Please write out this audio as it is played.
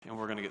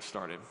to get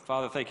started.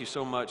 Father, thank you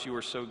so much. You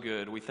are so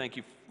good. We thank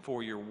you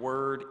for your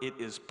word. It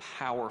is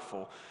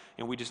powerful.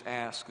 And we just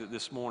ask that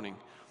this morning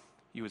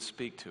you would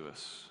speak to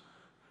us.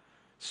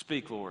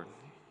 Speak, Lord.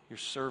 Your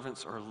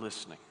servants are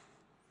listening.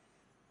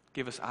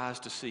 Give us eyes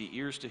to see,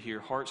 ears to hear,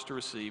 hearts to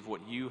receive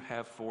what you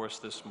have for us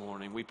this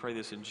morning. We pray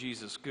this in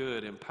Jesus'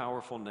 good and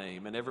powerful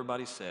name. And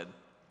everybody said,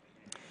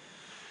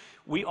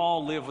 we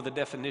all live with a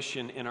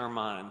definition in our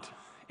mind.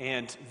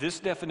 And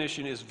this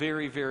definition is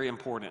very, very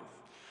important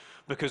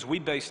because we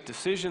base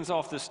decisions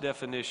off this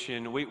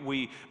definition.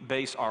 We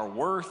base our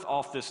worth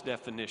off this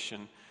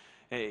definition.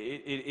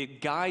 It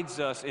guides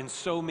us in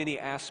so many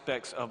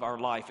aspects of our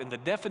life. And the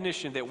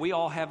definition that we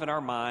all have in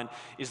our mind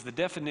is the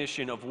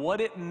definition of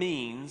what it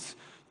means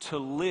to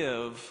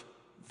live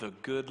the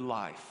good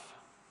life.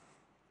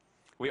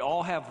 We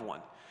all have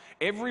one.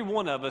 Every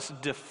one of us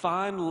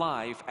define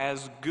life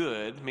as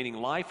good, meaning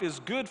life is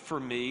good for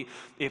me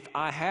if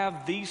I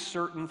have these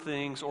certain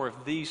things or if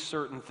these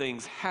certain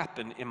things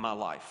happen in my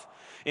life.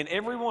 And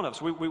every one of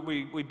us,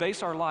 we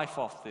base our life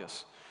off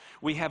this.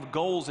 We have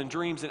goals and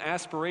dreams and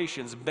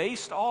aspirations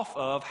based off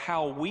of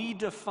how we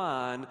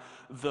define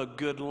the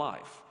good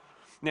life.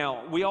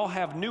 Now, we all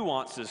have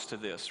nuances to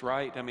this,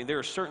 right? I mean, there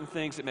are certain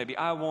things that maybe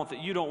I want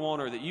that you don't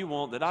want or that you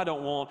want that I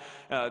don't want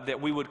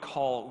that we would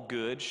call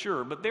good,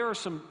 sure. But there are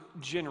some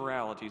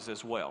generalities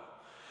as well.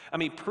 I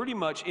mean, pretty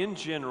much in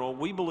general,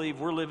 we believe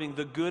we're living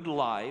the good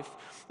life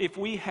if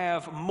we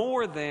have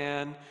more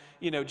than,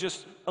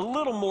 just a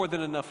little more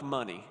than enough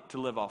money to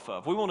live off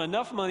of. We want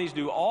enough money to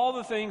do all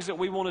the things that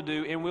we want to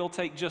do, and we'll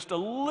take just a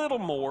little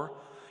more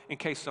in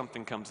case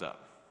something comes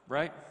up,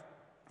 right?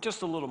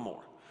 Just a little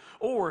more.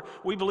 Or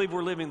we believe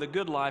we're living the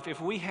good life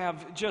if we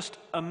have just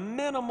a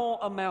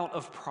minimal amount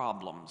of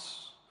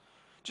problems.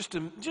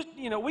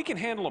 We can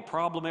handle a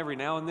problem every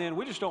now and then.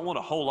 We just don't want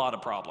a whole lot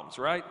of problems,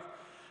 right?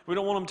 We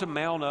don't want them to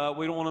mount up.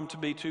 We don't want them to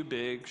be too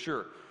big,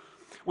 sure.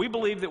 We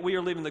believe that we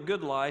are living the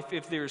good life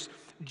if there's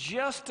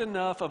just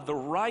enough of the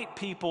right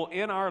people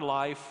in our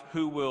life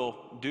who will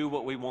do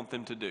what we want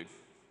them to do,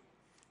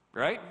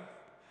 right?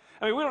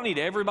 I mean, we don't need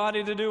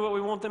everybody to do what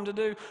we want them to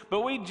do,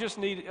 but we just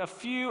need a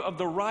few of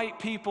the right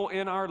people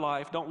in our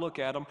life, don't look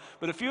at them,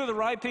 but a few of the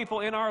right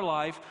people in our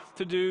life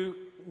to do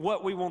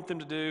what we want them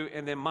to do,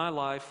 and then my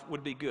life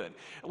would be good.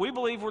 We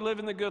believe we're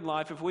living the good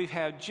life if we've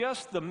had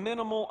just the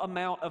minimal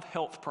amount of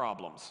health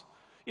problems.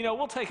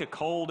 We'll take a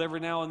cold every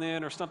now and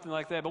then or something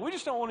like that, but we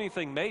just don't want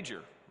anything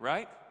major,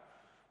 right?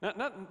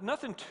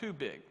 Nothing too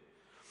big.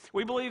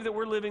 We believe that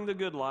we're living the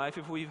good life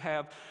if we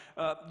have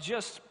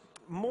just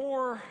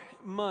more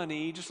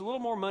money, just a little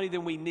more money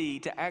than we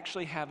need to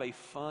actually have a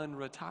fun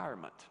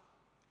retirement,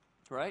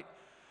 right?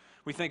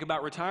 We think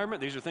about retirement.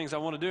 These are things I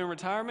want to do in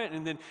retirement,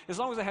 and then as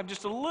long as I have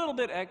just a little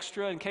bit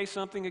extra in case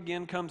something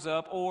again comes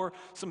up or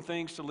some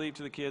things to leave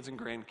to the kids and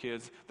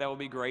grandkids, that would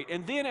be great.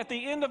 And then at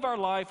the end of our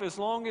life, as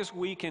long as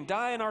we can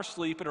die in our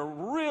sleep at a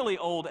really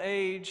old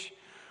age,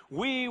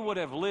 we would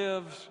have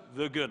lived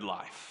the good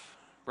life,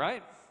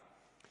 right?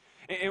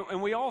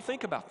 And we all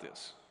think about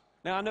this.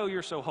 Now, I know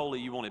you're so holy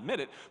you won't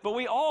admit it, but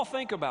we all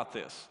think about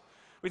this.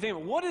 We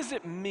think, what does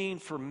it mean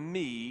for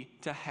me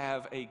to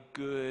have a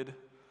good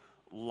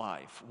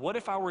life? What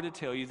if I were to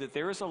tell you that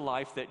there is a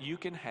life that you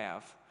can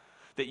have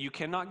that you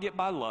cannot get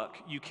by luck,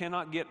 you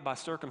cannot get by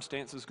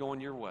circumstances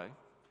going your way,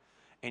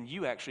 and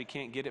you actually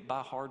can't get it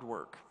by hard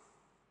work?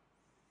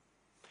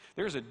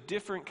 There's a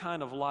different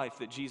kind of life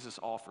that Jesus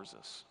offers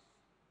us.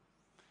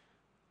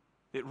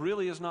 It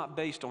really is not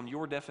based on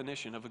your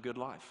definition of a good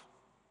life.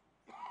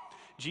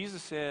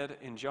 Jesus said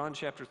in John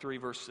chapter 3,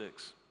 verse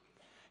 6,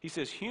 he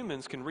says,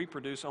 humans can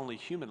reproduce only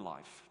human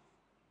life.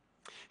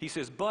 He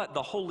says, but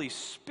the Holy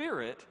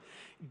Spirit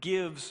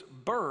gives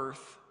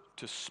birth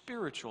to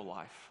spiritual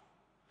life.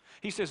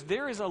 He says,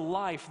 there is a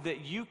life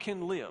that you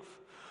can live,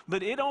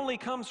 but it only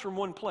comes from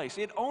one place.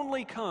 It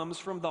only comes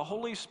from the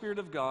Holy Spirit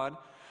of God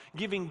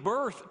giving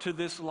birth to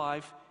this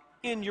life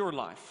in your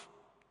life.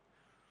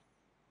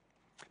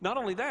 Not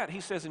only that,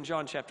 he says in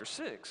John chapter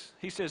 6,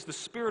 he says the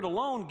Spirit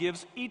alone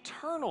gives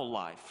eternal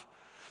life.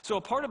 So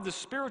a part of the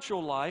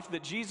spiritual life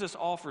that Jesus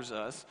offers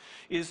us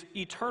is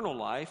eternal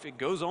life. It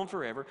goes on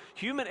forever.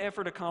 Human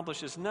effort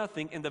accomplishes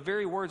nothing, and the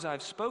very words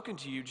I've spoken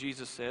to you,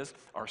 Jesus says,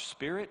 are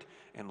spirit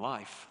and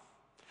life.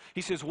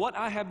 He says, what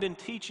I have been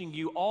teaching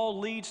you all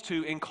leads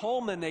to and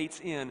culminates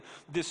in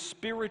this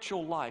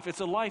spiritual life. It's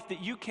a life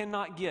that you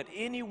cannot get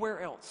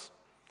anywhere else.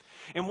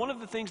 And one of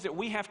the things that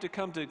we have to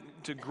come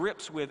to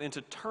grips with and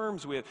to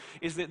terms with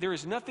is that there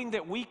is nothing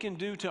that we can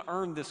do to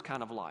earn this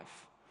kind of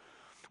life.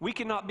 We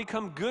cannot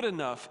become good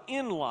enough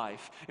in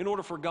life in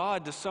order for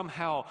God to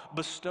somehow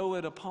bestow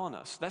it upon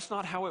us. That's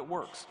not how it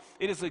works.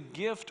 It is a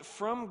gift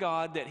from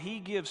God that He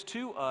gives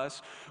to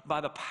us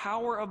by the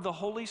power of the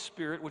Holy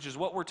Spirit, which is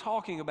what we're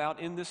talking about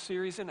in this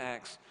series in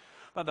Acts.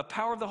 By the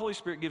power of the Holy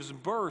Spirit gives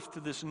birth to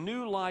this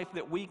new life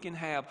that we can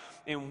have,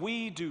 and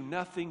we do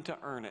nothing to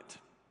earn it.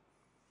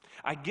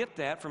 I get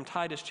that from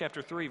Titus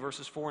chapter 3,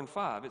 verses 4 and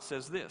 5. It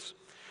says this,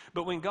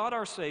 but when God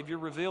our Savior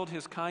revealed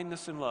His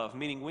kindness and love,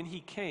 meaning when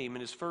He came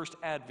in His first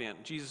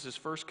advent, Jesus'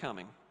 first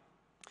coming,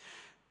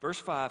 Verse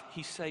 5,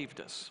 he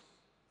saved us.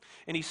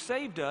 And he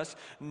saved us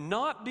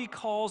not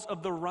because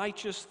of the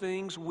righteous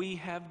things we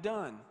have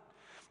done.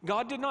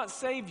 God did not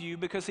save you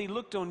because he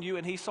looked on you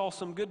and he saw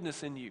some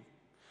goodness in you.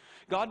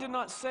 God did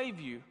not save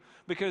you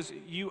because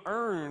you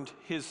earned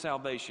his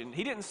salvation.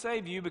 He didn't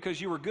save you because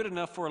you were good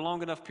enough for a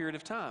long enough period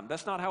of time.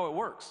 That's not how it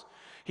works.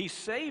 He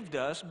saved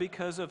us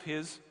because of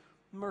his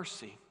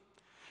mercy.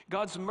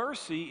 God's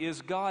mercy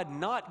is God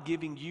not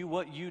giving you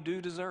what you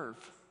do deserve.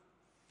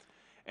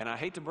 And I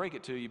hate to break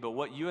it to you, but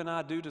what you and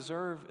I do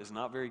deserve is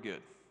not very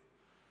good.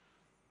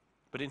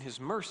 But in his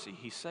mercy,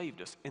 he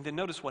saved us. And then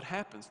notice what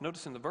happens.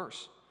 Notice in the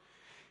verse.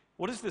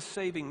 What does this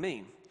saving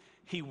mean?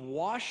 He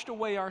washed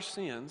away our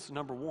sins,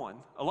 number one.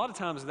 A lot of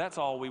times that's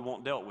all we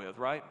want dealt with,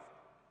 right?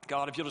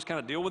 God, if you'll just kind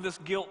of deal with this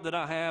guilt that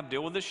I have,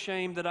 deal with this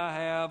shame that I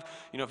have,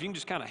 if you can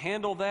just kind of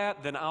handle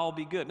that, then I'll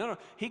be good. No,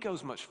 he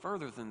goes much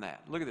further than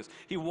that. Look at this.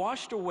 He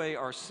washed away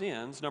our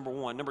sins, number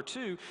one. Number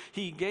two,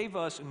 he gave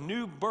us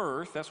new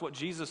birth. That's what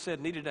Jesus said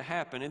needed to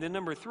happen. And then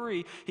number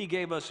three, he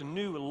gave us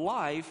new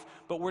life.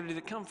 But where did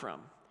it come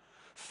from?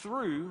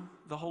 Through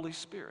the Holy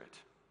Spirit.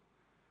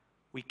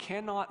 We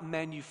cannot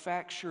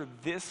manufacture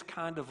this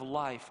kind of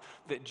life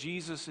that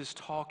Jesus is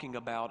talking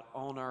about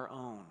on our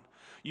own.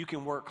 You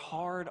can work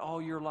hard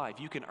all your life.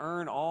 You can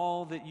earn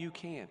all that you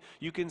can.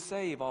 You can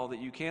save all that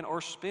you can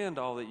or spend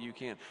all that you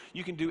can.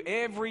 You can do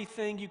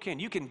everything you can.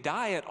 You can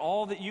diet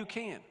all that you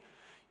can.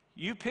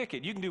 You pick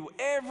it. You can do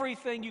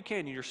everything you can,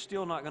 and you're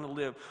still not going to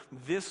live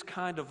this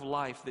kind of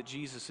life that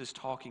Jesus is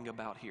talking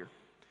about here.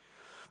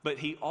 But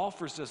he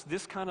offers us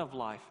this kind of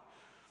life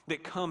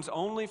that comes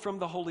only from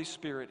the Holy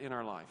Spirit in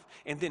our life.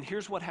 And then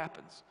here's what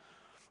happens.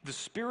 The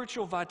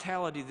spiritual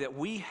vitality that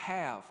we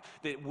have,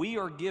 that we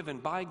are given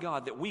by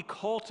God, that we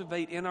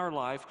cultivate in our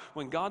life,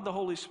 when God the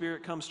Holy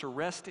Spirit comes to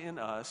rest in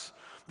us,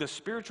 the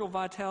spiritual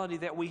vitality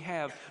that we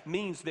have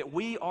means that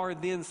we are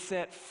then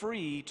set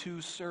free to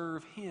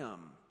serve him.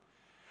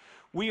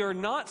 We are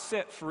not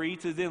set free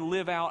to then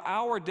live out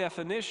our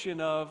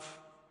definition of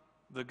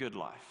the good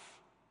life.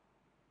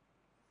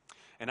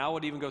 And I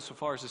would even go so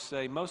far as to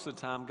say, most of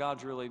the time,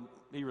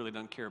 he really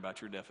doesn't care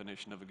about your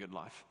definition of a good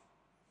life.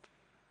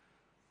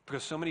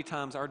 Because so many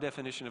times our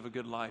definition of a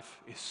good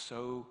life is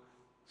so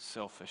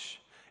selfish.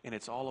 And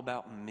it's all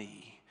about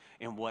me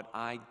and what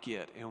I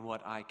get and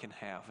what I can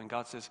have. And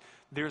God says,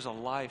 there's a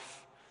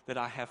life that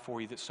I have for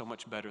you that's so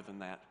much better than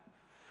that.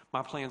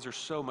 My plans are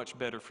so much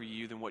better for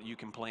you than what you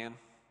can plan.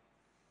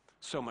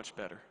 So much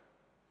better.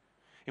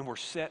 And we're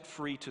set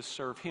free to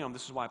serve him.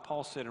 This is why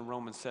Paul said in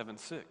Romans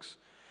 7:6.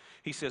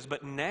 He says,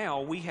 but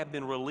now we have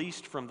been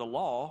released from the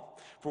law,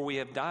 for we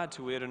have died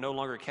to it and no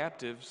longer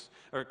captive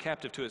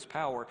to its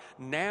power.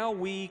 Now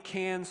we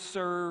can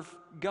serve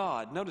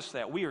God. Notice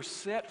that. We are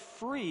set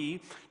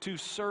free to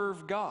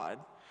serve God.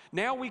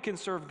 Now we can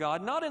serve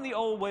God, not in the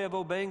old way of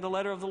obeying the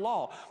letter of the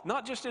law,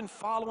 not just in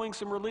following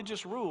some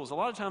religious rules. A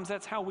lot of times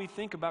that's how we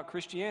think about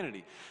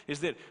Christianity,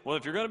 is that, well,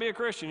 if you're going to be a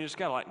Christian, you just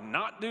got to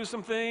not do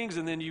some things,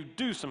 and then you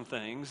do some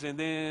things, and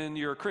then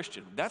you're a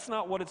Christian. That's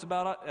not what it's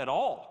about at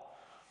all.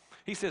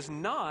 He says,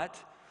 not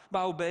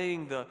by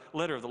obeying the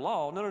letter of the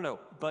law, no,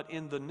 but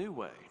in the new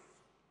way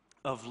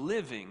of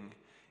living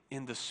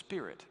in the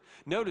Spirit.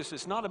 Notice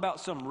it's not about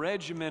some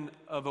regimen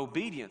of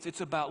obedience.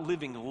 It's about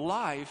living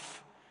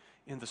life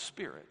in the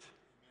Spirit.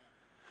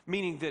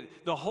 Meaning that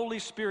the Holy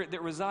Spirit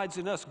that resides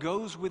in us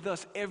goes with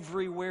us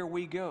everywhere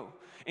we go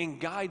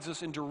and guides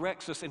us and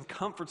directs us and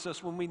comforts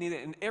us when we need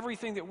it and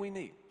everything that we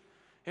need.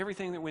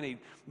 Everything that we need.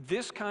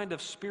 This kind of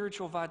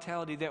spiritual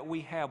vitality that we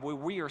have, where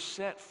we are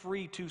set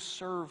free to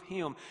serve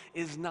him,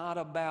 is not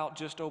about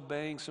just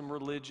obeying some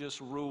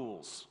religious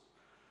rules.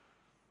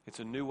 It's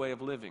a new way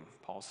of living,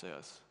 Paul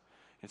says.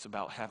 It's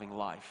about having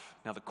life.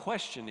 Now the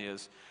question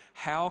is,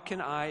 how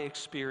can I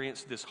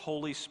experience this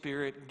Holy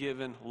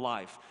Spirit-given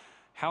life?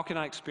 How can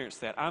I experience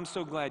that? I'm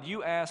so glad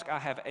you asked. I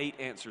have 8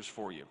 answers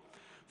for you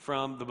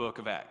from the book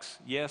of Acts.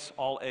 Yes,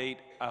 all 8.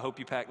 I hope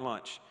you packed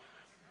lunch.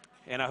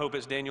 And I hope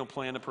it's Daniel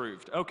Plan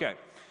approved. Okay,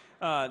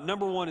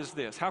 number 1 is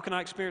this. How can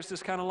I experience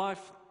this kind of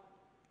life?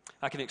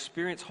 I can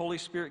experience Holy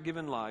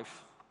Spirit-given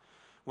life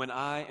when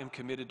I am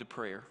committed to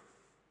prayer.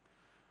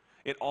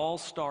 It all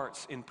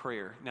starts in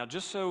prayer. Now,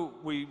 just so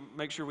we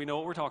make sure we know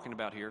what we're talking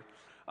about here,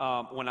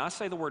 when I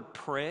say the word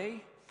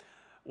pray,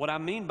 what I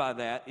mean by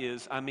that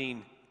is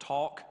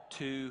talk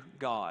to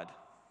God.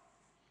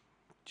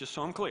 Just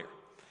so I'm clear.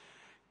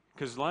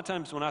 Because a lot of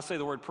times when I say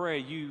the word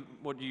pray,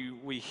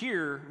 we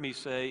hear me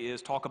say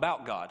is talk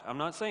about God. I'm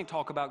not saying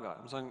talk about God.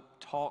 I'm saying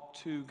talk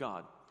to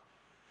God.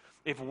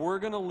 If we're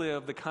going to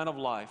live the kind of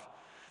life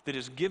that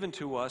is given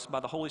to us by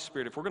the Holy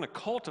Spirit, if we're going to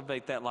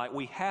cultivate that life,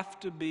 we have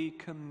to be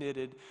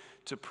committed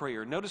to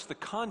prayer. Notice the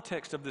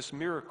context of this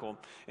miracle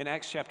in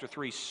Acts chapter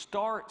 3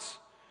 starts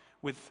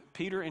with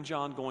Peter and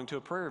John going to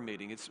a prayer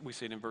meeting. We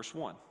see it in verse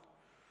 1.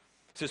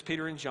 It says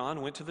Peter and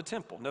John went to the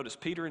temple. Notice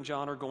Peter and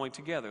John are going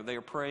together. They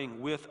are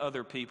praying with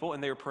other people,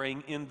 and they are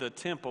praying in the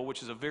temple,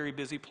 which is a very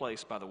busy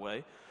place, by the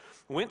way,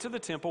 went to the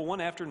temple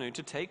one afternoon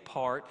to take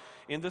part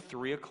in the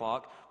 3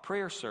 o'clock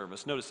prayer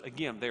service. Notice,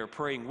 again, they are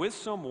praying with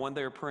someone.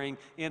 They are praying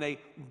in a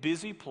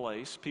busy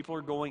place. People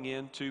are going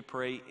in to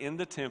pray in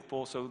the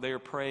temple, so they are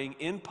praying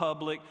in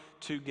public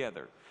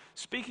together.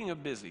 Speaking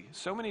of busy,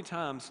 so many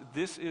times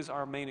this is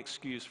our main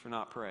excuse for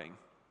not praying.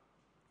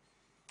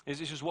 It's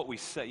just what we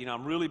say. You know,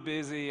 I'm really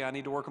busy, I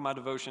need to work on my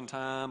devotion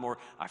time, or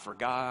I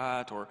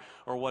forgot, or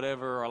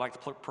whatever, or I like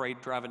to pray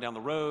driving down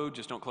the road,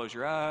 just don't close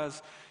your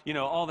eyes, you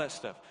know, all that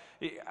stuff.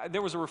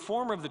 There was a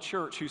reformer of the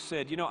church who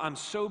said, you know, I'm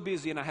so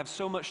busy and I have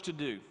so much to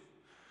do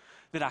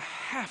that I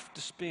have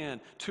to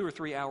spend 2 or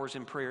 3 hours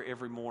in prayer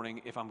every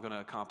morning if I'm going to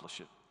accomplish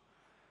it.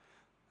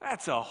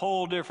 That's a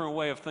whole different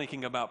way of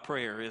thinking about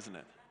prayer, isn't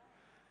it?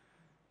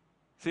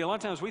 See, a lot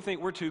of times we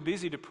think we're too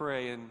busy to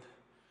pray, and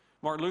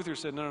Martin Luther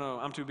said, no,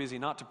 I'm too busy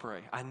not to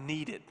pray. I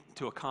need it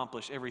to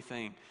accomplish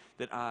everything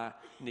that I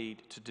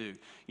need to do.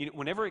 You know,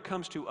 whenever it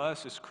comes to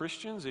us as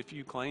Christians, if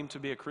you claim to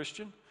be a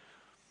Christian,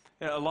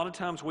 a lot of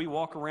times we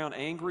walk around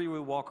angry, we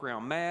walk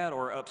around mad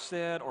or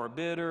upset or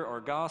bitter or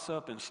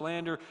gossip and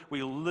slander.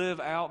 We live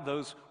out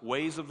those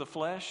ways of the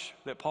flesh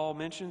that Paul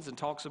mentions and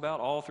talks about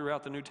all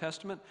throughout the New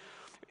Testament.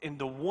 And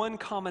the one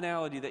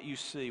commonality that you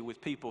see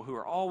with people who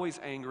are always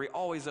angry,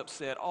 always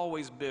upset,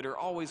 always bitter,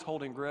 always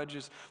holding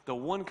grudges, the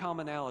one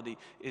commonality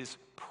is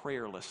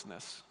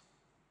prayerlessness.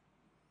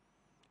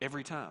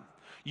 Every time.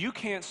 You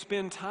can't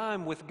spend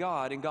time with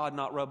God and God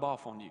not rub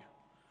off on you.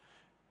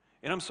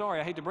 And I'm sorry,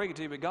 I hate to break it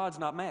to you, but God's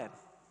not mad.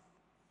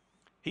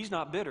 He's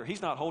not bitter.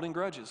 He's not holding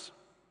grudges.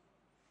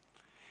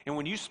 And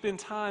when you spend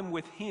time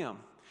with Him,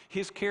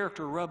 His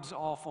character rubs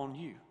off on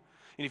you.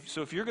 And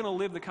if you're going to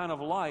live the kind of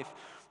life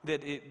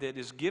that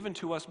is given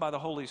to us by the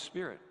Holy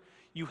Spirit,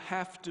 you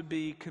have to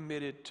be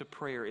committed to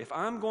prayer. If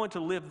I'm going to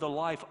live the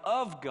life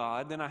of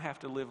God, then I have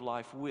to live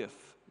life with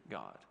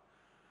God.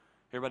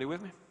 Everybody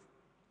with me?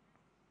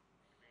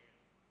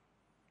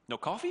 No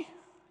coffee?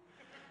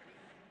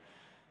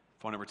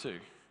 Point number 2.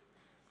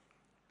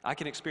 I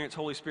can experience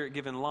Holy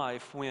Spirit-given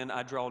life when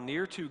I draw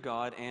near to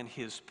God and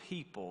His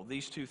people.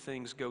 These two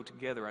things go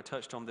together. I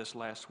touched on this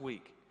last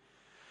week.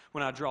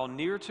 When I draw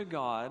near to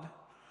God,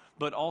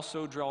 but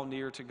also draw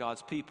near to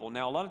God's people.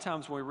 Now, a lot of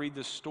times when we read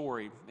this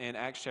story in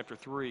Acts chapter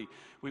 3,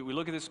 we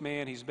look at this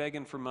man, he's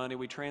begging for money.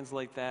 We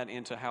translate that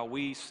into how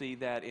we see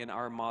that in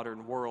our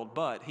modern world.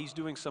 But he's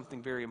doing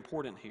something very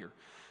important here.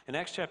 In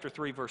Acts chapter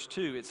 3, verse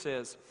 2, it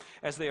says,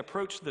 as they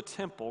approached the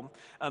temple,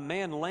 a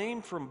man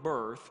lame from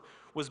birth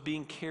was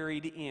being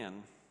carried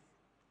in.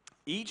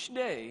 Each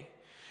day,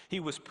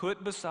 he was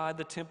put beside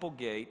the temple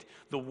gate,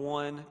 the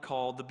one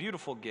called the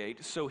Beautiful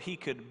Gate, so he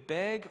could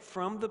beg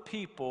from the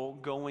people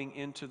going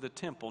into the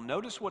temple.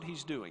 Notice what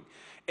he's doing.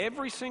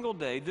 Every single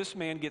day, this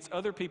man gets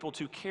other people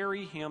to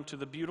carry him to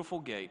the Beautiful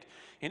Gate.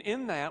 And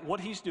in that, what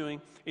he's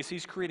doing is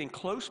he's creating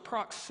close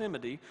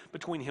proximity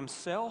between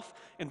himself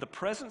and the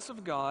presence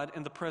of God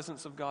and the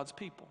presence of God's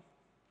people.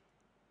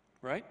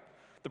 Right?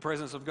 The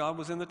presence of God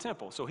was in the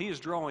temple. So he is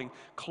drawing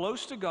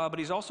close to God, but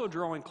he's also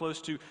drawing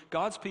close to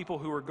God's people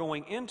who are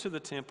going into the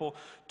temple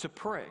to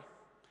pray.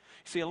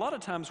 See, a lot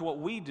of times what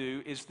we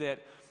do is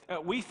that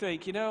we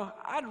think, you know,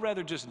 I'd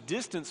rather just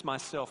distance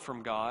myself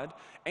from God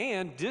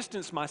and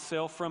distance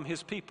myself from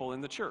His people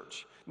in the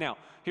church. Now,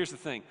 here's the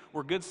thing.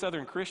 We're good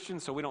Southern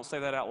Christians, so we don't say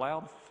that out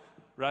loud,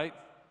 right?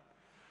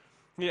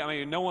 Yeah, I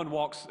mean, no one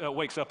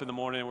wakes up in the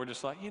morning and we're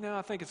just like, you know,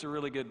 I think it's a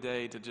really good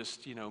day to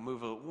just, you know,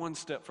 move one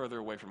step further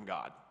away from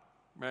God.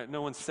 Right?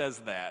 No one says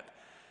that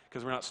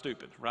because we're not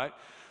stupid, right?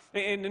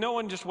 And no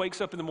one just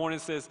wakes up in the morning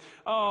and says,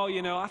 oh,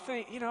 you know,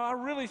 I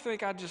really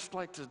think I'd just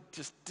like to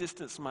just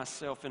distance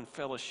myself in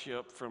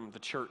fellowship from the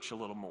church a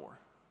little more.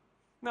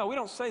 No, we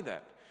don't say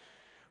that.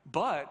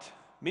 But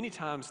many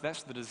times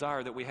that's the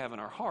desire that we have in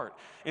our heart.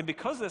 And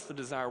because that's the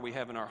desire we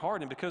have in our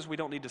heart, and because we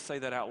don't need to say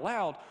that out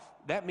loud,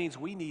 that means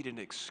we need an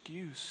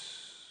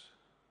excuse.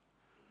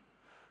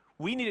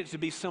 We need it to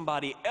be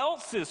somebody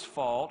else's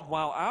fault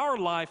while our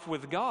life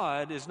with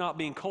God is not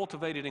being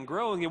cultivated and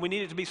growing, and we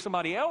need it to be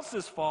somebody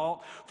else's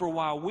fault for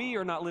while we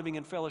are not living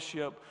in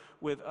fellowship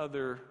with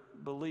other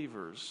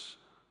believers.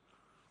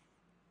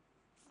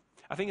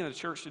 I think in the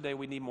church today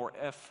we need more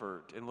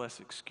effort and less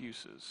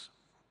excuses.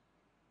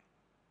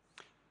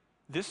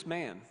 This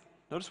man,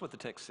 notice what the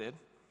text said.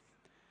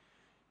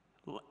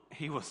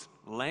 He was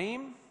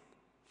lame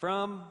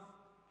from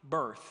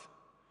birth,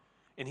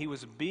 and he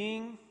was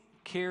being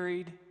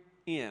carried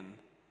in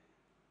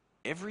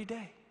every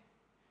day.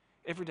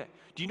 Every day.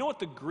 Do you know what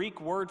the Greek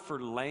word for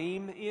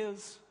lame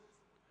is?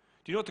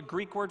 Do you know what the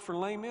Greek word for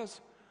lame is?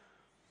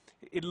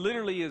 It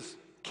literally is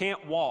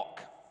can't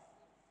walk.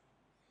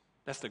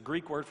 That's the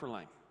Greek word for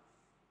lame.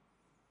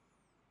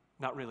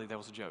 Not really, that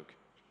was a joke.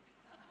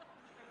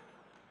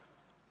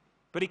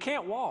 But he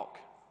can't walk.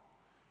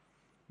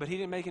 But he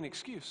didn't make an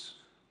excuse.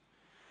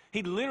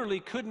 He literally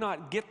could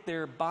not get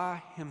there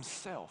by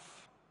himself.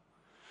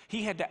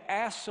 He had to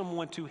ask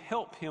someone to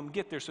help him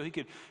get there so he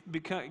could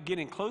get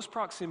in close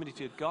proximity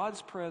to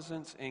God's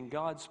presence and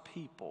God's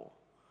people.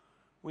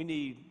 We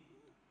need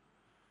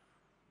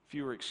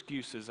fewer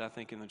excuses, I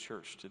think, in the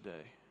church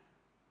today.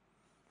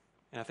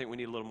 And I think we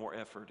need a little more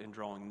effort in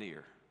drawing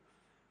near.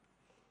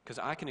 Because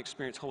I can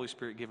experience Holy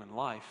Spirit-given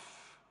life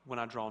when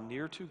I draw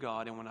near to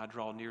God and when I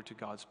draw near to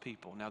God's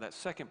people. Now, that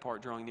second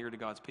part, drawing near to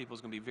God's people,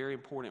 is going to be very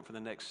important for the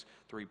next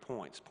 3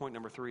 points. Point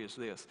number 3 is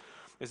this,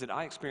 is that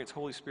I experience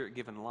Holy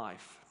Spirit-given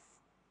life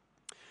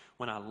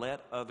when I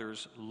let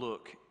others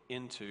look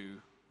into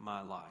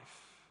my life.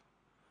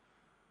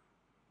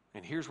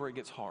 And here's where it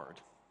gets hard.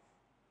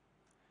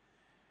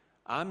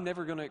 I'm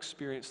never going to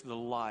experience the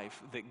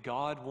life that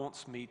God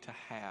wants me to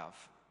have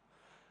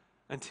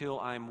until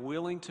I'm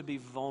willing to be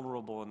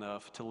vulnerable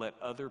enough to let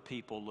other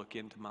people look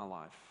into my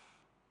life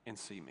and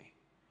see me.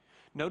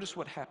 Notice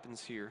what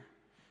happens here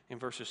in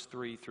verses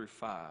 3 through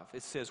 5.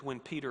 It says,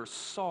 when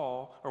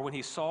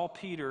he saw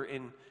Peter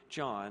and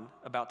John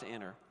about to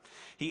enter,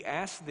 he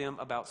asked them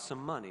about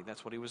some money.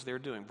 That's what he was there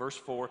doing. Verse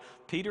 4,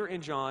 Peter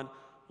and John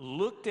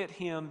looked at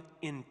him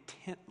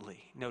intently.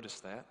 Notice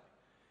that.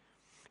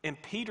 And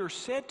Peter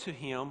said to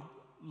him,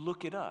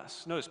 look at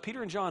us. Notice,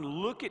 Peter and John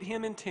look at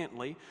him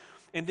intently,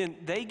 and then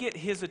they get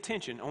his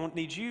attention. I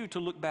need you to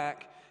look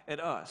back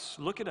at us.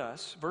 Look at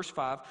us. Verse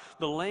 5,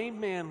 the lame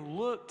man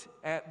looked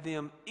at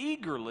them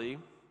eagerly.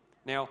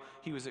 Now,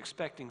 he was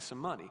expecting some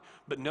money.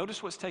 But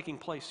notice what's taking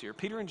place here.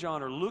 Peter and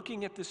John are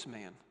looking at this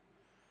man,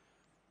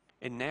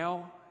 and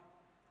now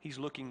he's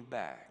looking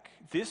back.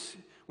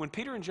 When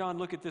Peter and John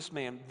look at this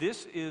man,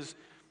 this is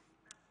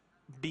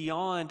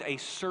beyond a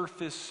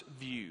surface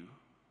view.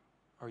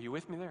 Are you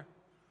with me there?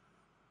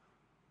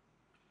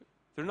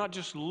 They're not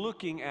just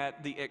looking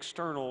at the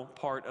external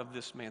part of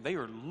this man. They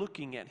are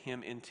looking at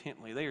him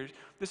intently.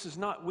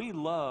 We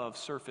love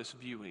surface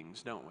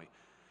viewings, don't we?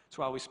 That's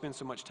why we spend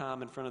so much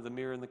time in front of the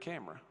mirror and the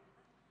camera.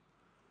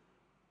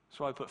 That's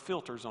why we put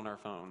filters on our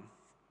phone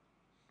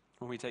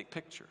when we take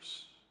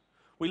pictures.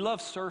 We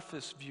love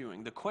surface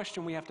viewing. The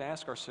question we have to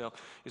ask ourselves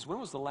is, when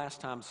was the last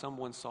time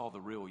someone saw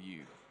the real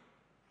you?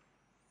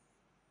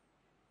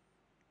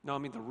 No, I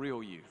mean the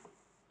real you.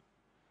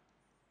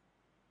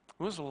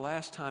 When was the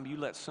last time you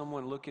let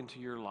someone look into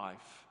your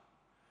life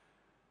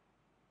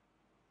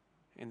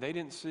and they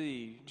didn't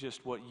see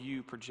just what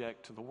you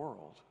project to the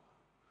world?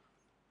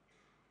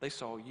 They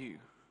saw you.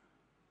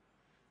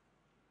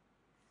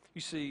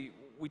 You see,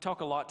 we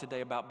talk a lot today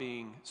about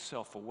being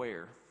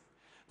self-aware.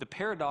 The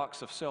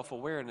paradox of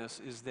self-awareness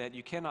is that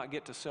you cannot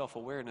get to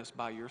self-awareness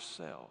by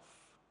yourself.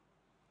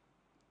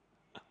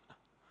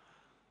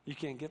 You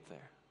can't get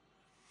there.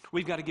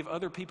 We've got to give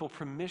other people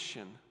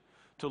permission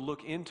to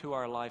look into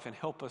our life and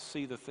help us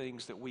see the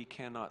things that we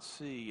cannot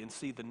see and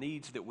see the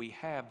needs that we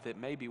have that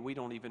maybe we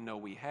don't even know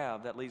we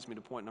have. That leads me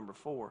to point number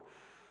 4,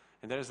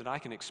 and that is that I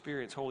can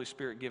experience Holy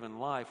Spirit-given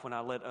life when I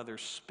let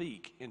others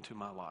speak into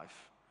my life.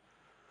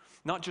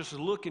 Not just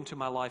look into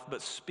my life,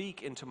 but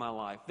speak into my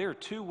life. There are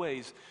 2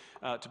 ways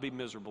to be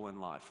miserable in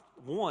life.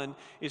 One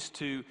is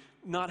to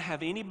not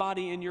have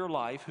anybody in your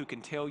life who can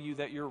tell you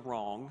that you're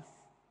wrong.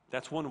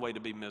 That's one way to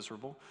be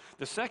miserable.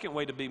 The second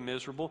way to be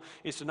miserable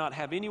is to not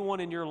have anyone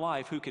in your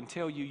life who can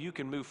tell you you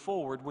can move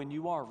forward when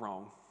you are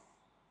wrong.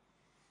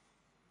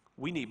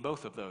 We need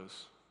both of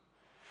those.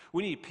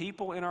 We need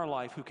people in our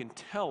life who can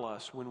tell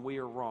us when we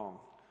are wrong,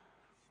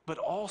 but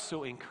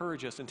also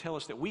encourage us and tell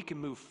us that we can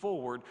move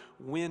forward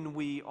when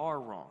we are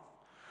wrong.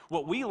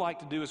 What we like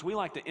to do is we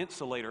like to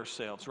insulate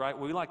ourselves, right?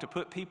 We like to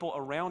put people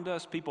around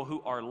us, people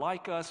who are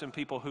like us and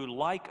people who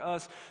like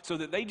us, so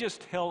that they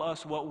just tell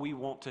us what we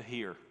want to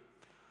hear.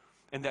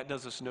 And that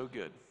does us no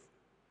good.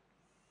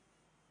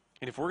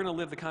 And if we're going to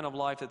live the kind of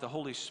life that the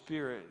Holy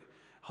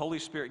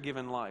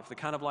Spirit-given life, the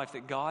kind of life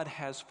that God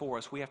has for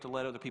us, we have to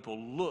let other people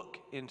look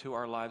into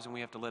our lives, and we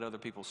have to let other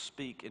people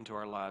speak into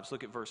our lives.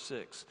 Look at verse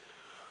 6.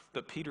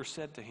 But Peter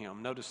said to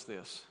him, notice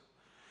this,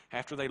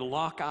 after they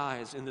lock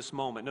eyes in this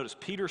moment, notice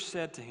Peter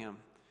said to him,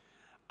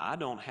 I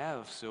don't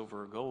have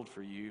silver or gold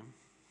for you.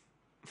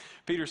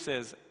 Peter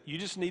says, you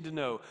just need to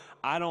know,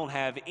 I don't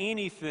have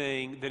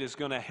anything that is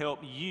going to help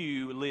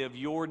you live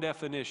your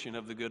definition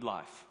of the good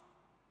life.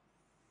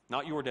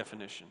 Not your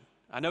definition.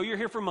 I know you're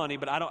here for money,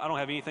 but I don't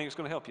have anything that's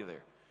going to help you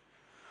there.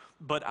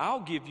 But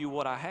I'll give you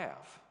what I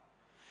have.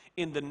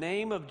 In the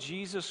name of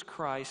Jesus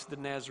Christ the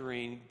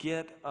Nazarene,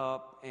 get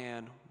up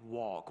and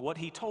walk. What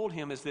he told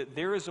him is that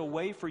there is a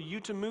way for you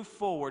to move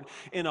forward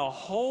in a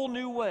whole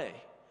new way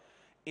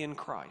in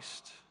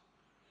Christ.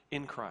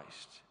 In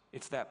Christ.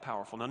 It's that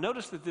powerful. Now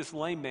notice that this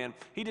lame man,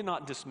 he did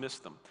not dismiss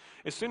them.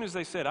 As soon as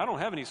they said, I don't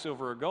have any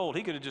silver or gold,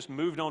 he could have just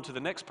moved on to the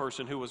next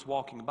person who was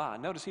walking by.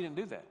 Notice he didn't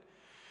do that.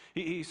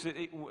 He said,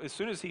 as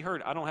soon as he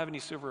heard, I don't have any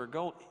silver or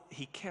gold,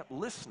 he kept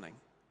listening.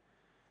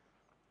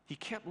 He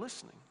kept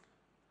listening.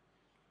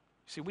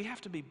 See, we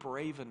have to be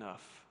brave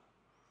enough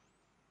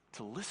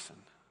to listen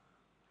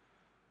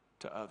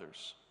to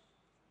others.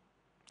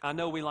 I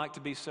know we like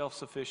to be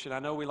self-sufficient. I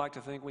know we like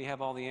to think we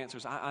have all the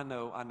answers. I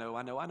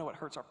know it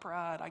hurts our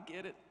pride. I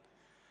get it.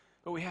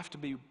 But we have to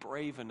be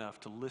brave enough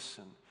to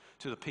listen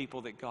to the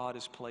people that God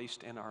has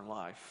placed in our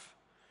life.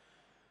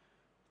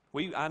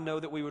 I know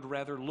that we would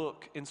rather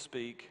look and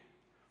speak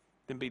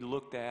than be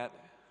looked at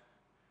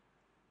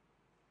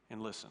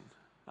and listen.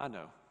 I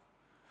know.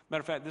 Matter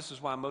of fact, this is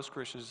why most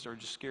Christians are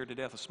just scared to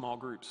death of small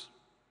groups.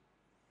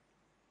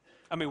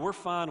 I mean, we're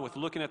fine with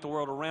looking at the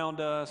world around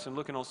us and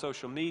looking on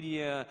social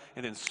media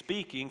and then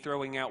speaking,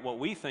 throwing out what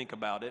we think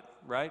about it,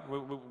 right?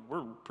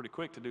 We're pretty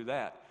quick to do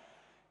that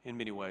in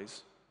many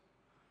ways.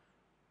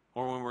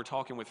 Or when we're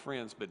talking with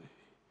friends, but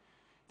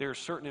there are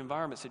certain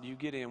environments that you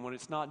get in when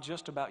it's not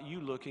just about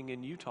you looking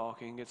and you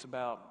talking, it's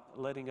about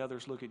letting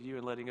others look at you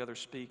and letting others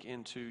speak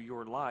into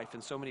your life.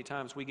 And so many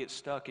times we get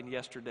stuck in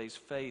yesterday's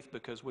faith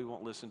because we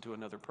won't listen to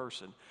another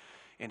person.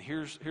 And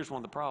here's one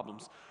of the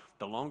problems.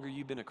 The longer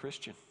you've been a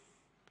Christian,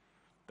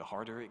 the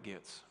harder it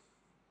gets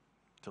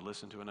to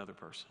listen to another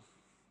person.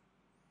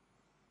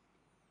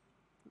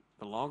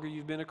 The longer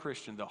you've been a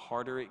Christian, the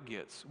harder it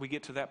gets. We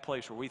get to that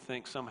place where we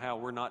think somehow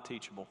we're not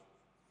teachable.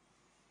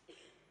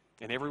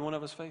 And every one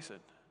of us face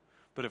it.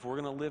 But if we're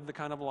going to live the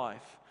kind of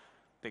life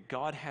that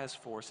God has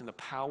for us in the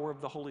power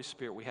of the Holy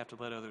Spirit, we have to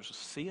let others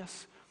see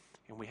us,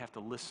 and we have to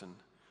listen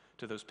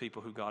to those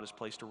people who God has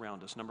placed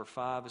around us. Number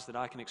 5 is that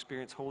I can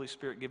experience Holy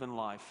Spirit-given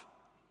life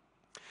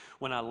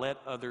when I let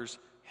others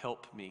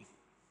help me.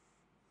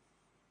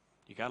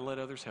 You got to let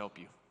others help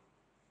you.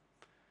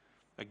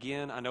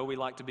 Again, I know we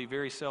like to be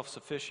very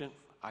self-sufficient.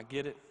 I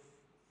get it.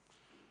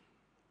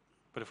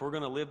 But if we're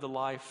going to live the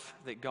life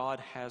that God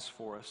has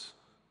for us,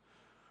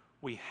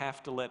 we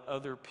have to let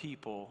other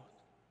people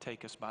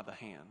take us by the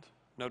hand.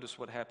 Notice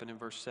what happened in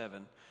verse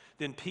 7.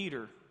 Then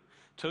Peter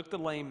took the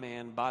lame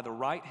man by the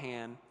right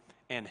hand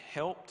and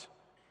helped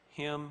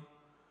him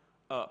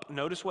up.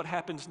 Notice what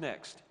happens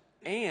next.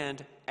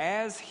 And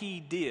as he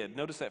did,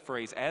 notice that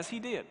phrase, as he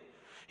did.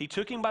 He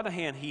took him by the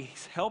hand,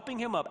 he's helping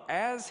him up.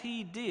 As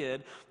he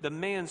did, the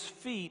man's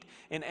feet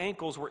and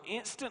ankles were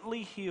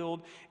instantly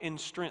healed and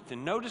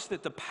strengthened. Notice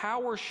that the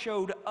power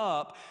showed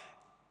up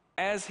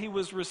as he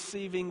was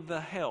receiving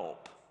the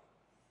help.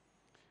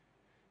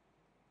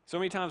 So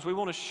many times we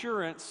want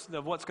assurance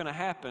of what's going to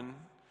happen,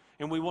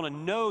 and we want to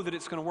know that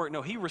it's going to work.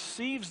 No, he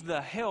receives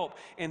the help,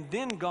 and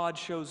then God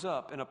shows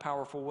up in a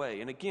powerful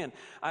way. And again,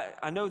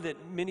 I know that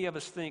many of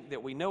us think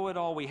that we know it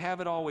all, we have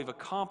it all, we've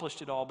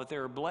accomplished it all, but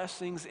there are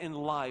blessings in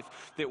life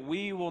that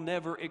we will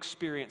never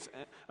experience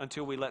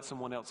until we let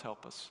someone else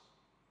help us.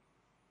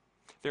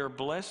 There are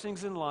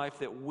blessings in life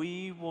that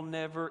we will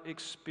never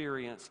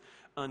experience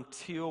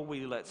until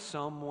we let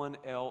someone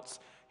else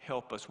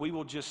help us. We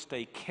will just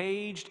stay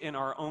caged in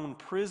our own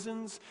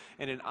prisons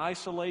and in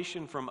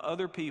isolation from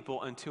other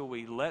people until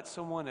we let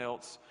someone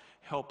else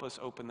help us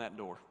open that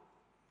door.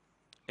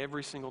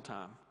 Every single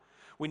time.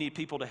 We need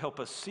people to help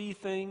us see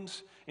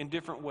things in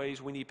different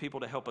ways. We need people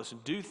to help us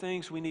do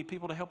things. We need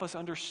people to help us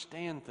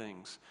understand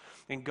things.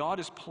 And God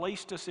has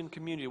placed us in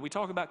community. We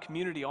talk about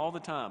community all the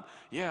time.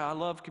 Yeah, I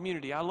love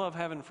community. I love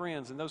having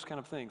friends and those kind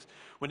of things.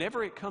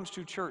 Whenever it comes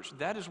to church,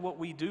 that is what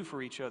we do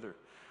for each other.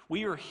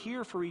 We are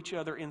here for each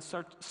other in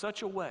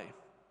such a way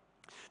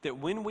that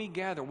when we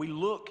gather, we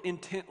look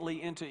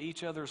intently into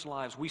each other's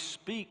lives. We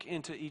speak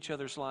into each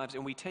other's lives,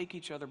 and we take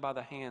each other by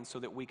the hand so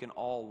that we can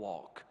all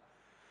walk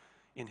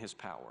in His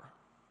power.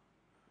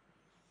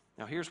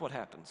 Now here's what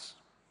happens,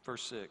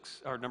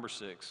 number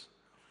 6,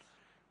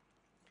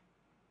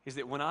 is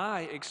that when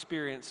I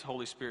experience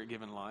Holy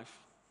Spirit-given life,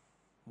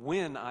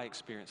 when I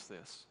experience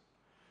this,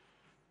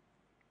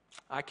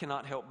 I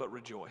cannot help but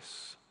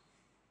rejoice.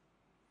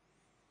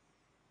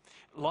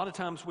 A lot of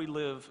times we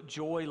live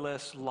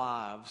joyless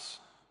lives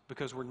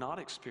because we're not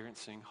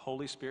experiencing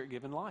Holy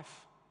Spirit-given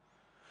life.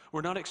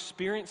 We're not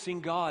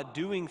experiencing God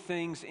doing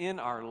things in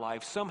our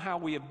life. Somehow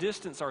we have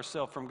distanced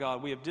ourselves from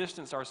God. We have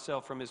distanced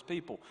ourselves from His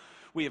people.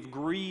 We have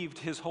grieved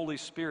His Holy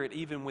Spirit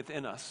even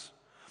within us.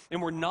 And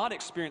we're not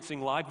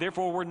experiencing life,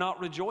 therefore we're not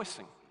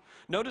rejoicing.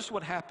 Notice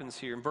what happens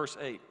here in verse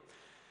 8.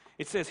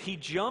 It says, he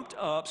jumped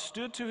up,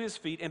 stood to his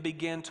feet, and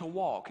began to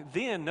walk.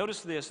 Then, notice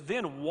this,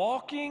 then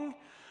walking,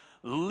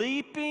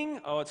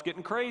 leaping, oh, it's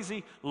getting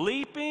crazy,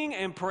 leaping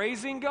and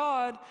praising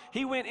God,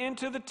 he went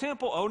into the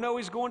temple. Oh no,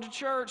 he's going to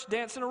church,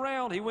 dancing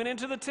around. He went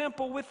into the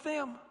temple with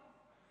them.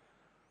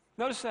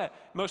 Notice that.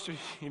 Most of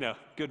you,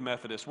 good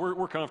Methodists,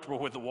 we're comfortable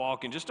with the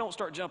walking. Just don't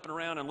start jumping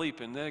around and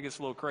leaping. Then it gets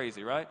a little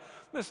crazy, right?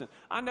 Listen,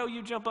 I know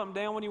you jump up and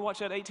down when you watch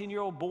that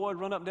 18-year-old boy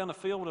run up and down the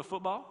field with a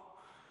football,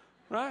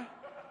 right?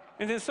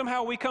 And then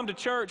somehow we come to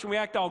church and we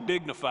act all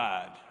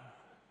dignified,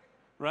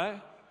 right?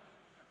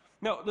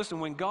 No, listen,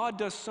 when God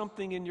does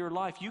something in your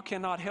life, you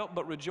cannot help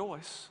but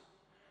rejoice.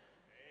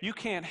 You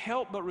can't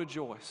help but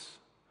rejoice.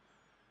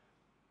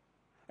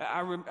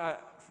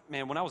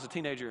 Man, when I was a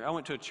teenager, I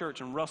went to a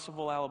church in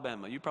Russellville,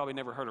 Alabama. You probably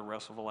never heard of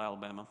Russellville,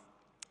 Alabama.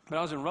 But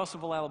I was in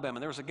Russellville, Alabama.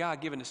 There was a guy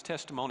giving his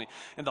testimony,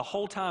 and the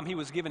whole time he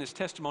was giving his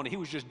testimony, he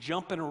was just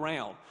jumping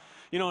around.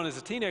 And as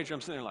a teenager, I'm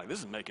sitting there like,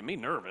 this is making me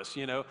nervous,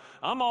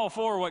 I'm all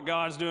for what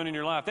God's doing in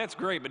your life. That's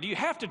great, but do you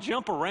have to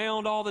jump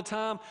around all the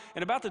time?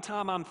 And about the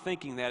time I'm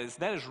thinking that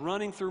is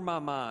running through my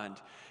mind.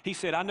 He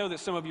said, I know that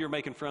some of you are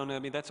making fun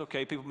of me. That's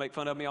okay. People make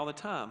fun of me all the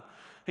time.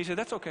 He said,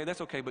 that's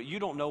okay, but you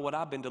don't know what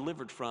I've been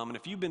delivered from. And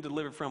if you've been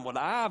delivered from what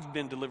I've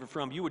been delivered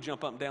from, you would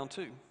jump up and down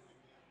too.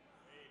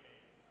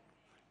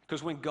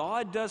 Because when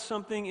God does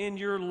something in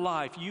your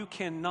life, you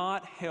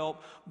cannot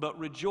help but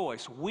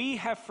rejoice. We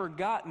have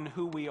forgotten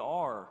who we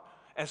are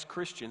as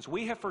Christians.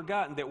 We have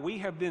forgotten that we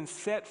have been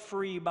set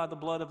free by the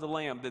blood of the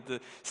Lamb, that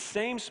the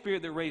same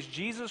Spirit that raised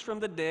Jesus from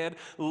the dead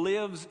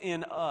lives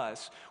in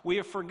us. We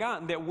have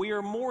forgotten that we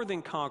are more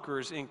than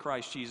conquerors in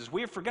Christ Jesus.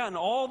 We have forgotten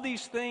all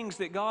these things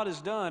that God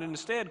has done, and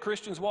instead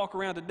Christians walk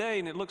around today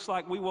and it looks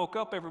like we woke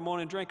up every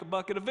morning and drank a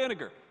bucket of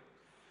vinegar.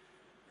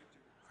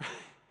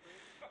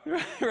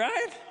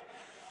 Right?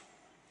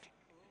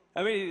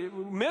 I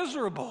mean,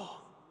 miserable.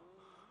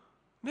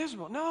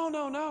 Miserable.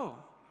 No.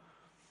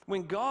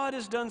 When God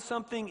has done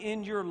something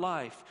in your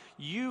life,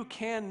 you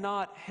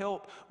cannot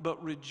help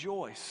but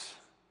rejoice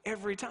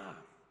every time.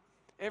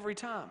 Every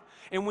time.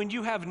 And when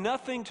you have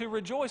nothing to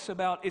rejoice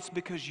about, it's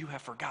because you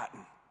have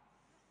forgotten.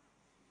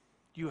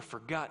 You have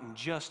forgotten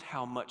just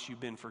how much you've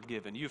been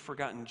forgiven. You have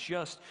forgotten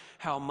just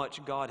how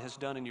much God has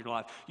done in your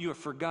life. You have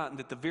forgotten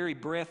that the very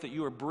breath that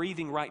you are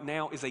breathing right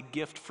now is a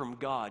gift from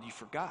God. You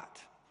forgot.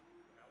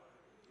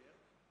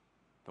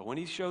 But when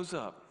He shows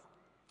up,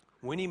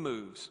 when He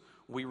moves,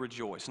 we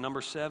rejoice.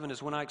 Number 7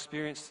 is when I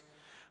experience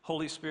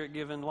Holy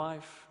Spirit-given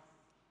life,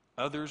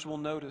 others will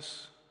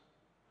notice.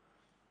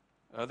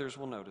 Others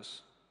will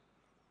notice.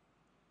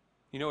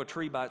 You know a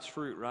tree by its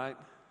fruit, right?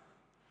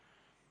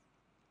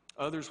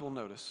 Others will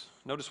notice.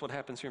 Notice what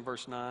happens here in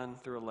verse 9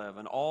 through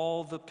 11.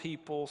 All the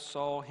people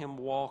saw Him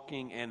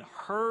walking and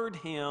heard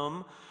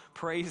Him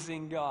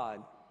praising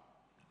God.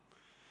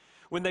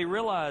 When they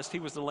realized He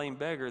was the lame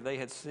beggar they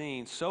had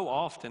seen so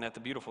often at the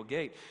beautiful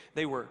gate,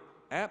 they were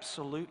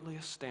absolutely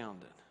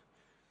astounded.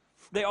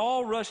 They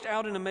all rushed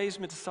out in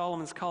amazement to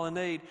Solomon's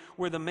colonnade,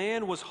 where the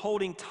man was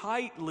holding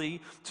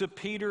tightly to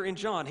Peter and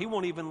John. He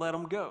won't even let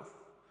them go.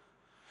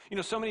 You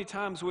know, so many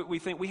times we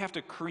think we have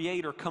to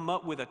create or come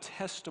up with a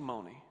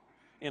testimony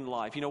in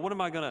life. You know, what am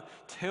I going to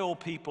tell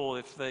people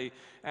if they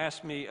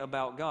ask me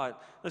about God?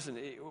 Listen,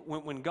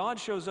 when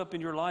God shows up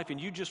in your life and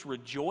you just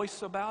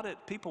rejoice about it,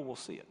 people will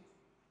see it.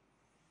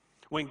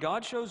 When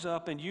God shows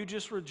up and you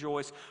just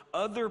rejoice,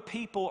 other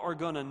people are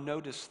going to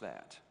notice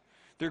that.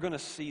 They're going to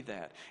see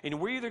that. And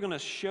we're either going to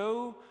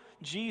show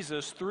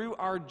Jesus through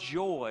our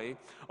joy,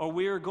 or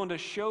we are going to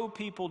show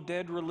people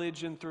dead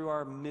religion through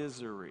our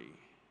misery.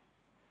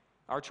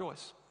 Our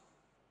choice.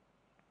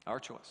 Our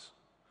choice.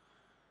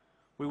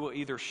 We will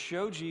either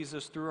show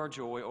Jesus through our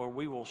joy, or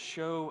we will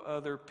show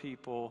other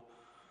people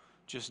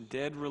just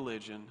dead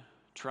religion,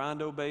 trying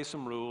to obey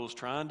some rules,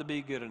 trying to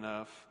be good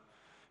enough,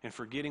 and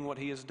forgetting what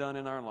He has done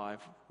in our life.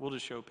 We'll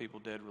just show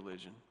people dead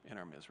religion in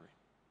our misery.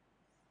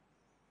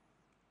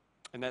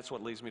 And that's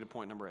what leads me to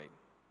point number 8.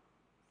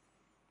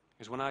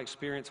 Is when I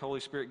experience Holy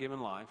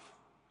Spirit-given life,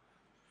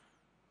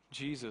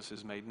 Jesus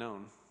is made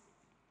known.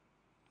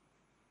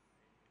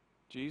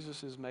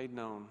 Jesus is made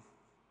known.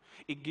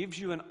 It gives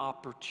you an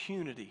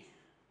opportunity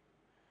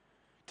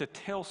to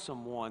tell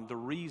someone the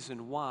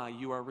reason why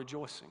you are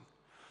rejoicing,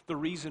 the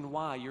reason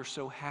why you're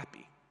so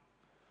happy.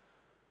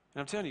 And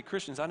I'm telling you,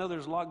 Christians, I know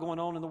there's a lot going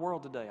on in the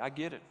world today. I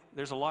get it.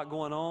 There's a lot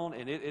going on,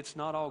 and it's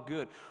not all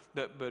good.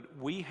 But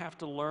we have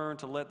to learn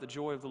to let the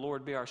joy of the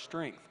Lord be our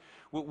strength.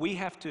 We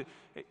have to,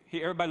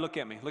 here, everybody look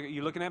at me.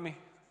 You looking at me?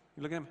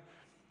 You looking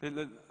at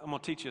me? I'm going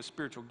to teach you a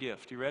spiritual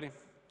gift. You ready?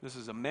 This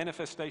is a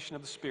manifestation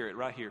of the Spirit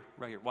right here.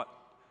 Right here. What?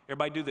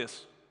 Everybody do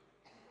this.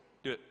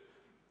 Do it.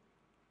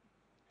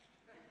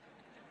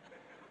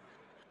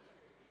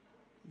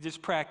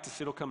 Just practice.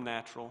 It'll come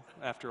natural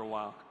after a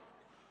while.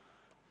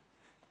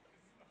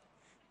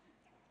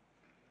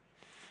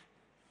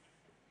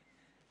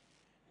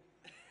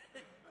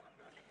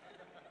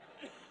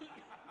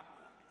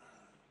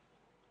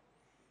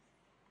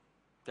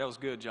 That was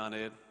good, John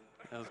Ed.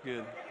 That was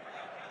good.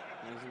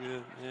 That was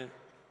good, yeah.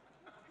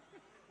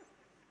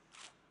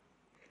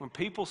 When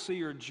people see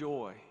your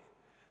joy,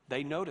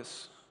 they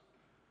notice.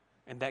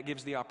 And that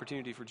gives the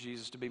opportunity for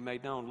Jesus to be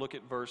made known. Look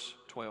at verse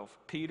 12.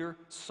 Peter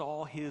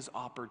saw his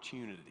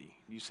opportunity.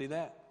 You see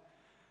that?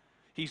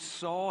 He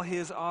saw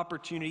his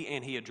opportunity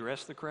and he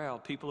addressed the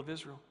crowd, people of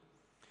Israel.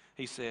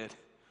 He said,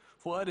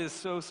 "What is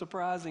so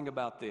surprising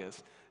about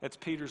this?" That's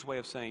Peter's way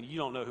of saying, "You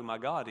don't know who my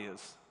God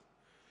is."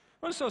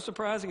 What is so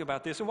surprising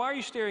about this? And why are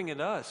you staring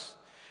at us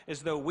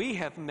as though we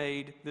have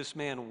made this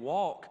man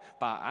walk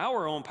by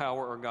our own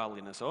power or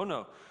godliness? Oh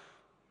no.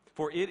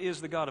 For it is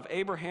the God of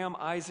Abraham,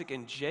 Isaac,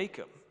 and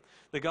Jacob,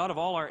 the God of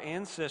all our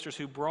ancestors,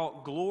 who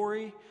brought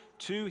glory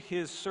to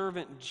His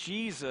servant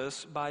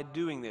Jesus by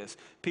doing this.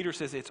 Peter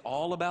says it's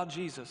all about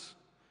Jesus.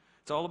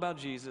 It's all about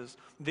Jesus.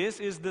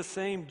 This is the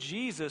same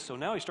Jesus. So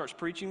now he starts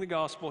preaching the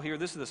gospel here.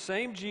 This is the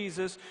same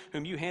Jesus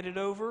whom you handed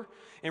over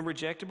and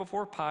rejected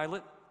before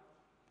Pilate.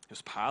 It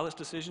was Pilate's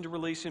decision to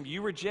release Him.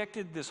 You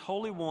rejected this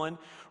Holy One,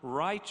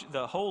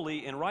 the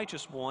Holy and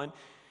Righteous One,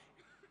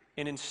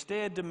 and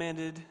instead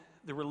demanded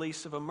the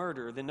release of a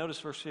murderer. Then notice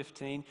verse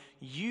 15.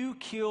 You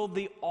killed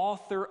the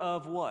author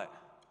of what?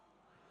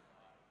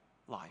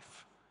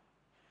 Life.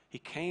 He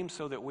came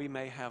so that we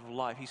may have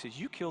life. He says,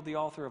 you killed the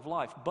author of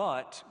life,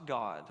 but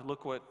God,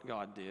 look what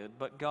God did,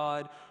 but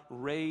God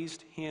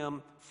raised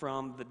him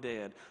from the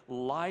dead.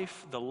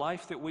 Life, the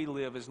life that we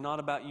live is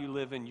not about you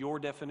living your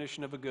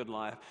definition of a good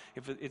life.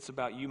 It's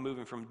about you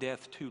moving from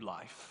death to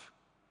life.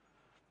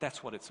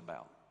 That's what it's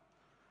about.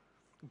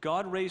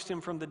 God raised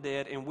him from the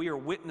dead, and we are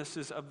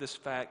witnesses of this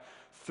fact.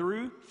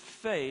 Through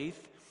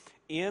faith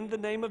in the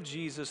name of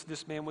Jesus,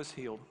 this man was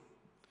healed.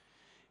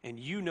 And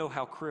you know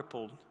how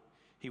crippled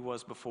he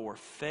was before.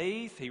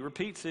 Faith, he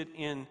repeats it,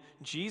 in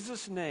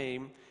Jesus'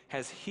 name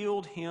has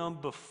healed him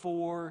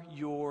before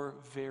your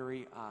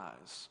very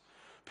eyes.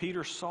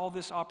 Peter saw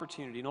this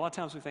opportunity. And a lot of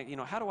times we think,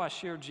 how do I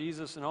share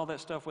Jesus and all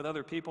that stuff with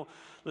other people?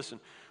 Listen,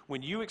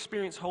 when you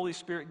experience Holy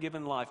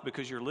Spirit-given life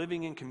because you're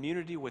living in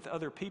community with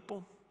other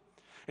people,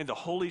 and the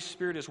Holy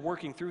Spirit is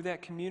working through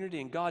that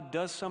community, and God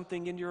does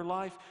something in your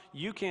life,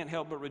 you can't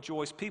help but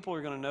rejoice. People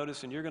are going to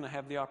notice, and you're going to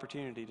have the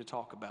opportunity to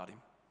talk about him.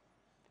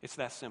 It's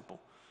that simple.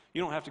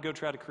 You don't have to go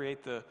try to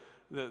create the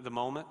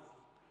moment.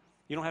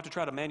 You don't have to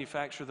try to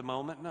manufacture the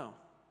moment. No.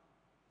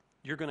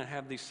 You're going to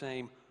have these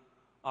same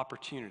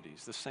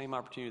opportunities, the same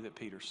opportunity that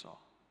Peter saw.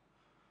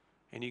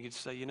 And you could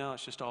say,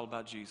 it's just all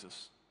about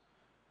Jesus.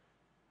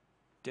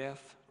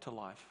 Death to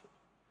life.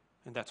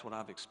 And that's what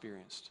I've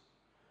experienced.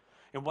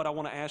 And what I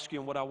want to ask you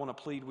and what I want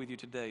to plead with you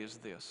today is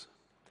this.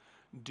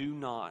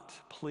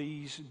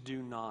 Please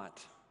do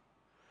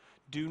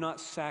not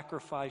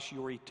sacrifice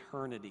your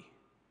eternity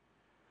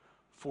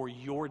for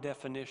your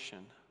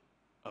definition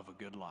of a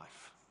good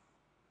life.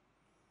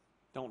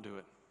 Don't do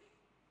it.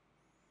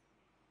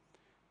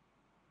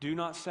 Do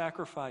not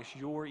sacrifice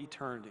your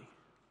eternity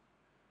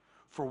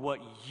for what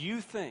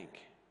you think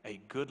a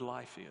good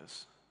life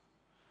is.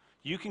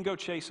 You can go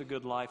chase a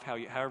good life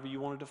however you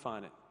want to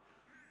define it.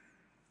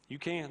 You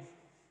can.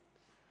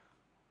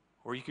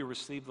 Or you can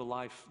receive the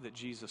life that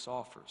Jesus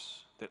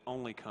offers that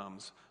only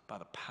comes by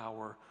the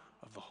power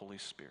of the Holy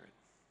Spirit.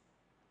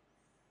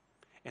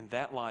 And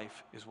that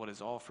life is what is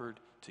offered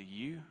to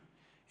you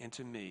and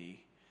to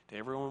me, to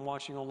everyone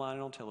watching online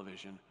and on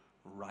television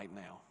right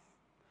now.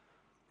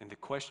 And the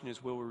question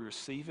is, will we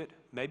receive it,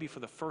 maybe for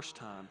the first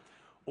time,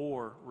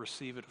 or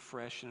receive it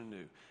fresh and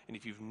anew? And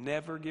if you've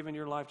never given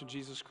your life to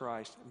Jesus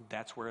Christ,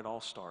 that's where it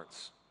all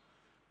starts.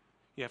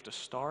 You have to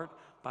start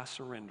by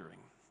surrendering.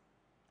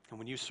 And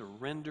when you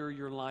surrender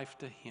your life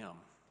to him,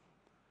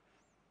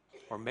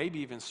 or maybe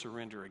even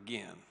surrender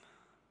again,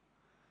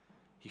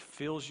 he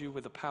fills you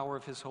with the power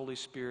of his Holy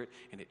Spirit,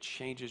 and it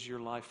changes your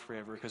life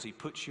forever because he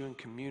puts you in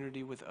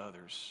community with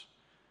others.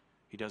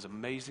 He does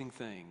amazing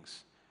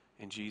things,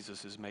 and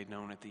Jesus is made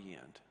known at the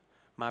end.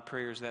 My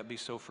prayer is that be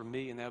so for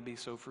me, and that would be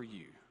so for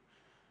you.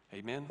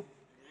 Amen? Amen.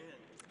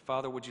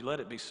 Father, would you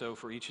let it be so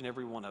for each and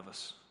every one of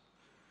us?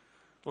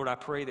 Lord, I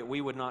pray that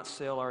we would not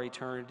sell our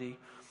eternity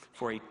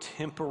for a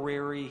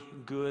temporary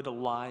good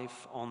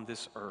life on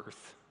this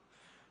earth.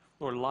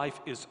 Lord,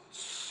 life is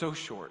so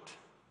short.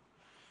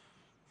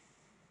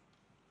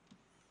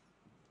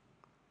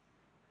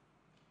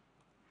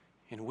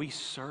 And we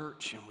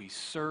search and we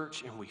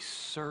search and we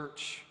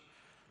search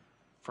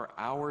for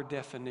our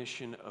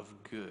definition of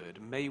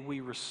good. May we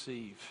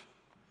receive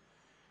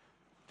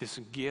this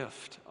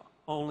gift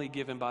only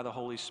given by the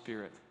Holy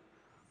Spirit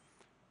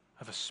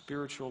of a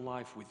spiritual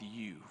life with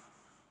you.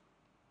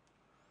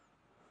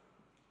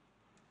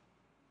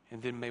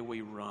 And then may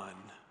we run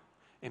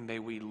and may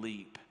we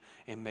leap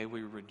and may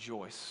we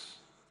rejoice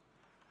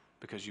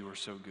because you are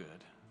so good.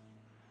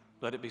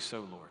 Let it be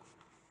so, Lord.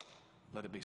 Let it be